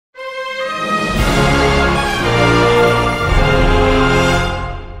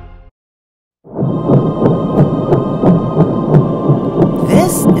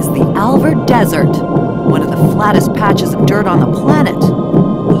desert, one of the flattest patches of dirt on the planet.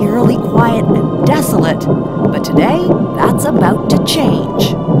 Eerily quiet and desolate, but today, that's about to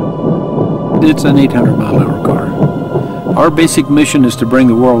change. It's an 800-mile-an-hour car. Our basic mission is to bring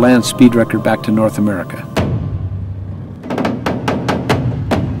the world land speed record back to North America.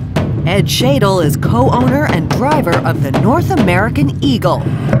 Ed Shadle is co-owner and driver of the North American Eagle.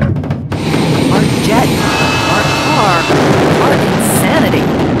 Part jet, part car, part insanity.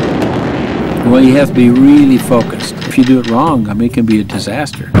 Well, you have to be really focused. If you do it wrong, I mean, it can be a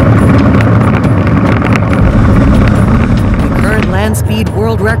disaster. The current land speed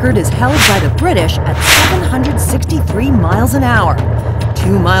world record is held by the British at 763 miles an hour,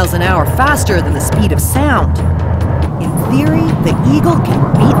 2 miles an hour faster than the speed of sound. In theory, the Eagle can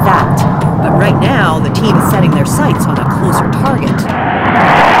beat that, but right now the team is setting their sights on a closer target.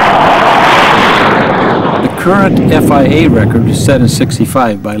 The current FIA record is set in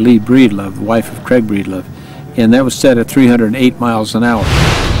 '65 by Lee Breedlove, the wife of Craig Breedlove, and that was set at 308 miles an hour.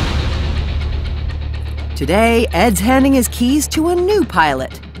 Today, Ed's handing his keys to a new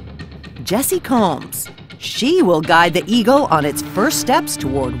pilot, Jessie Combs. She will guide the Eagle on its first steps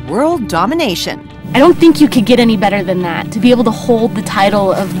toward world domination. I don't think you could get any better than that, to be able to hold the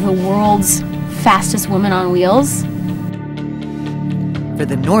title of the world's fastest woman on wheels. For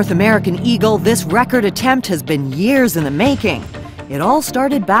the North American Eagle, this record attempt has been years in the making. It all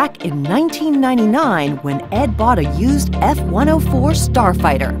started back in 1999 when Ed bought a used F-104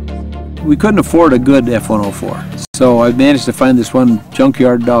 Starfighter. We couldn't afford a good F-104, so I managed to find this one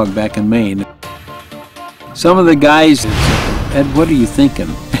junkyard dog back in Maine. Some of the guys said, "Ed, what are you thinking?"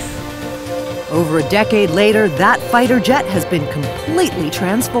 Over a decade later, that fighter jet has been completely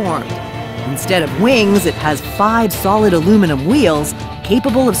transformed. Instead of wings, it has 5 solid aluminum wheels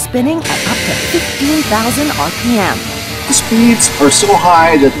capable of spinning at up to 15,000 RPM. The speeds are so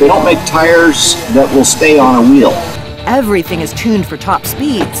high that they don't make tires that will stay on a wheel. Everything is tuned for top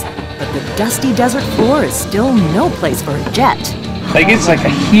speeds, but the dusty desert floor is still no place for a jet. Like, it's like a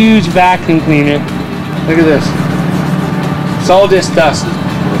huge vacuum cleaner. Look at this. It's all just dust.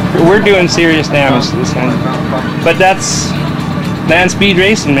 We're doing serious damage to this thing. But that's land speed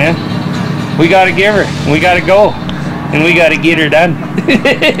racing, man. We gotta give her, we gotta go, and we gotta get her done.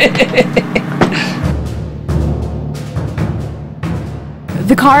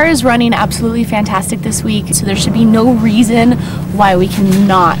 The car is running absolutely fantastic this week, so there should be no reason why we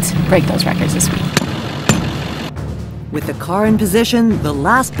cannot break those records this week. With the car in position, the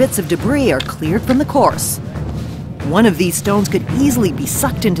last bits of debris are cleared from the course. One of these stones could easily be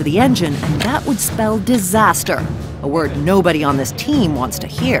sucked into the engine, and that would spell disaster, a word nobody on this team wants to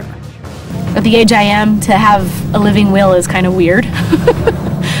hear. At the age I am, to have a living will is kind of weird,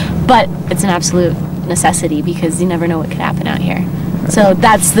 but it's an absolute necessity because you never know what could happen out here. So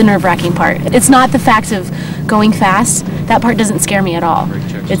that's the nerve-wracking part. It's not the fact of going fast. That part doesn't scare me at all.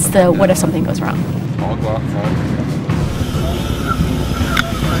 It's the what if something goes wrong.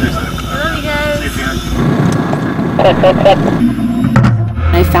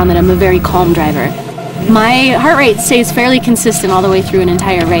 I found that I'm a very calm driver. My heart rate stays fairly consistent all the way through an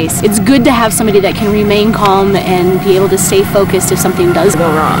entire race. It's good to have somebody that can remain calm and be able to stay focused if something does go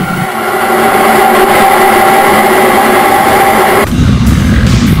wrong.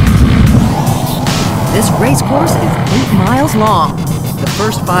 This race course is 8 miles long. The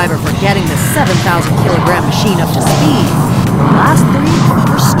first 5 are for getting the 7,000-kilogram machine up to speed. The last 3 are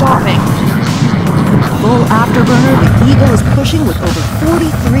for stopping. Full afterburner, the Eagle is pushing with over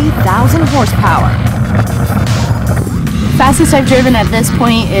 43,000 horsepower. Fastest I've driven at this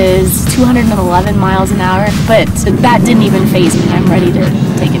point is 211 miles an hour, but that didn't even faze me. I'm ready to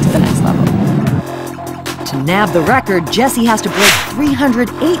take it to the next level. To nab the record, Jessie has to break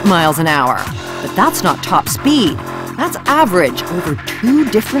 308 miles an hour. But that's not top speed. That's average over 2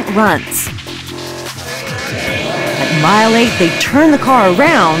 different runs. At mile 8, they turn the car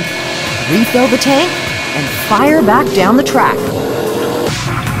around, refill the tank, and fire back down the track.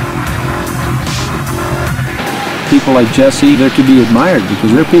 People like Jessie, they're to be admired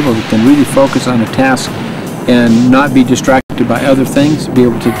because they're people that can really focus on a task and not be distracted by other things, be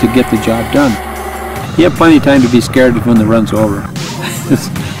able to get the job done. You have plenty of time to be scared when the run's over.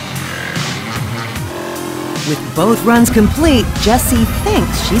 With both runs complete, Jessie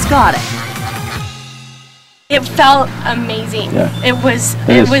thinks she's got it. It felt amazing. Yeah. It was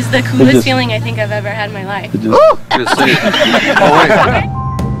the coolest feeling I think I've ever had in my life.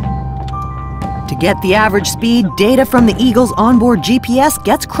 To get the average speed, data from the Eagle's onboard GPS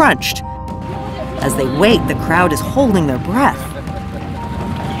gets crunched. As they wait, the crowd is holding their breath.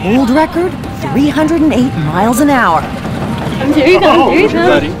 Hold record, 308 miles an hour. Here you go. Here you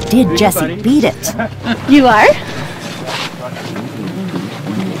go. Did Jesse beat it? You are?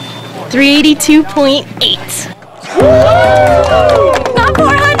 382.8. Not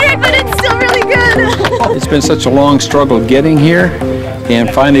 400, but it's still really good. It's been such a long struggle getting here, and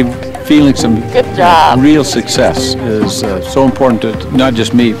finally feeling some real success is so important to not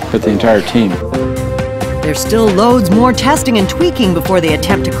just me, but the entire team. There's still loads more testing and tweaking before they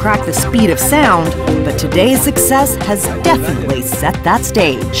attempt to crack the speed of sound, but today's success has definitely set that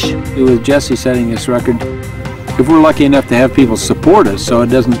stage. With Jesse setting this record, if we're lucky enough to have people support us so it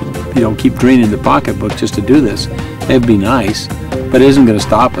doesn't, keep draining the pocketbook just to do this, that'd be nice, but it isn't going to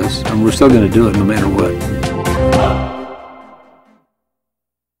stop us, and we're still going to do it no matter what.